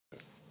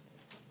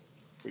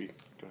Go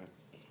ahead.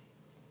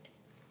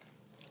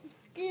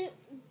 Do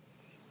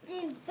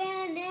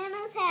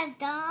bananas have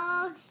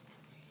dogs?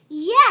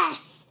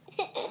 Yes!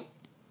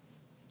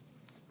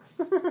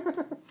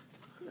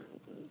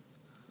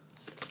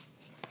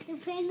 Do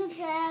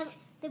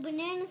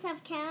bananas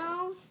have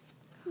cows?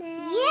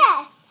 Nah.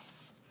 Yes!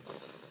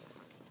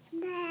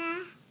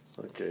 Nah.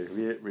 Okay,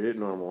 read it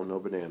normal. No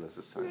bananas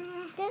this time.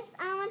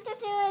 I want to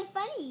do it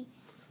funny.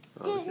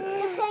 Okay. Do the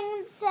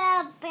penguins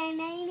have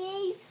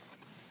bananas?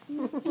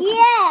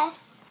 Yes!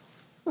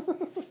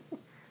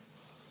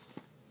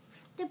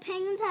 The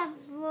penguins have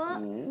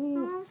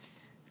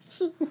wolves?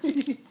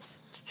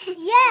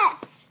 Yes!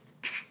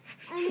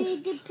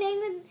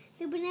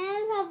 Do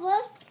bananas have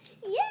wolves?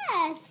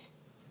 Yes!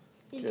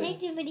 Did you take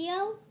the video?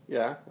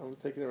 Yeah, I'm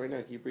taking it right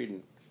now. Keep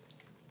reading.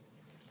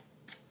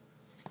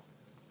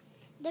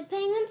 The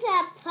penguins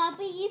have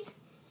puppies?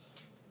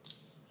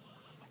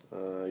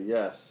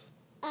 Yes.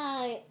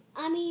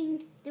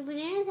 Do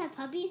bananas have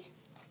puppies?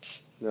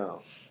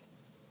 No.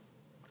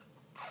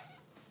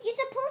 You're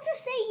supposed to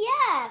say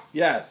yes.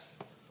 Yes.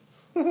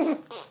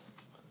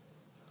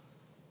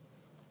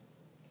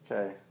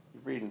 Okay,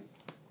 keep reading.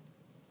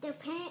 Do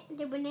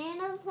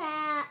bananas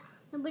have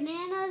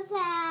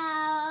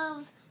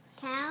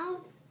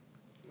cows?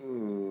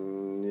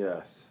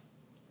 Yes.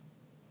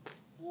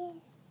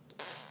 Yes.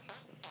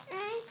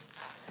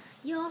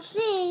 You'll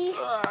see.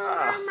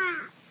 Mama.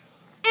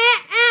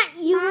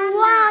 You were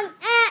wrong.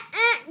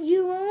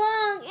 You were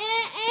wrong.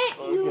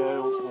 Okay,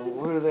 well,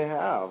 what do they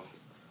have?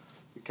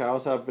 The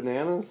cows have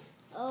bananas?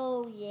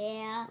 Oh,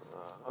 yeah.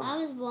 I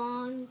was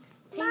wrong.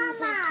 Penguins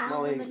have cows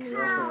Molly, and get off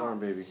bananas. my arm,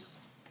 baby.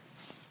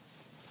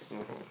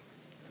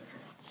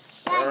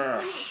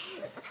 Dad!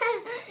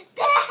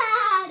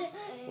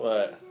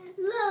 What?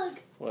 Look.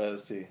 What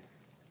is he?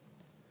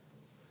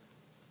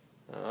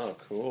 Oh,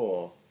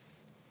 cool.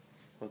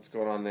 What's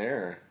going on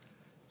there?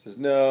 It says,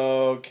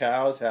 no,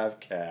 cows have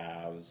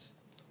calves.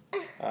 Ha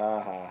ha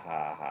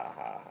ha ha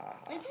ha ha.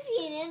 Want to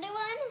see another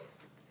one?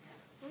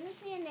 Want to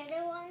see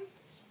another one?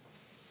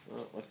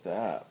 Oh, what's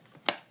that?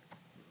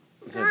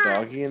 Is that a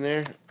doggy in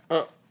there?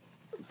 Oh,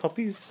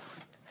 puppies?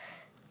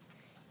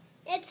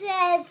 It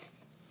says,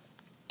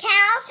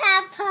 cows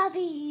have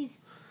puppies.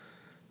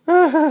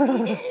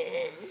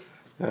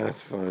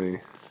 That's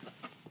funny.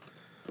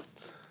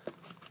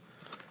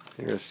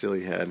 You're a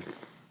silly head.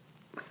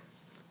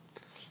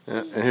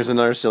 And here's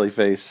another silly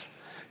face.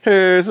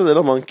 Here's a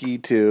little monkey,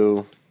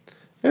 too.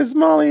 It's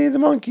Molly the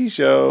Monkey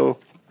Show.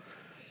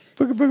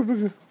 Booga, booga,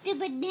 booga. Do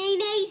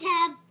bananas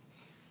have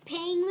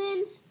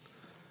penguins?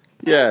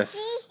 Yes.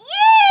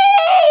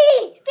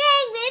 Yay!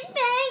 Penguins!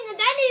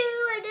 I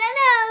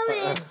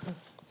know it.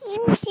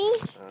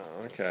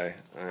 Okay.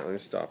 All right, let me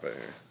stop it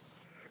here.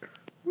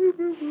 Boop,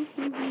 boop, boop,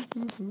 boop,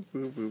 boop, boop,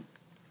 boop, boop.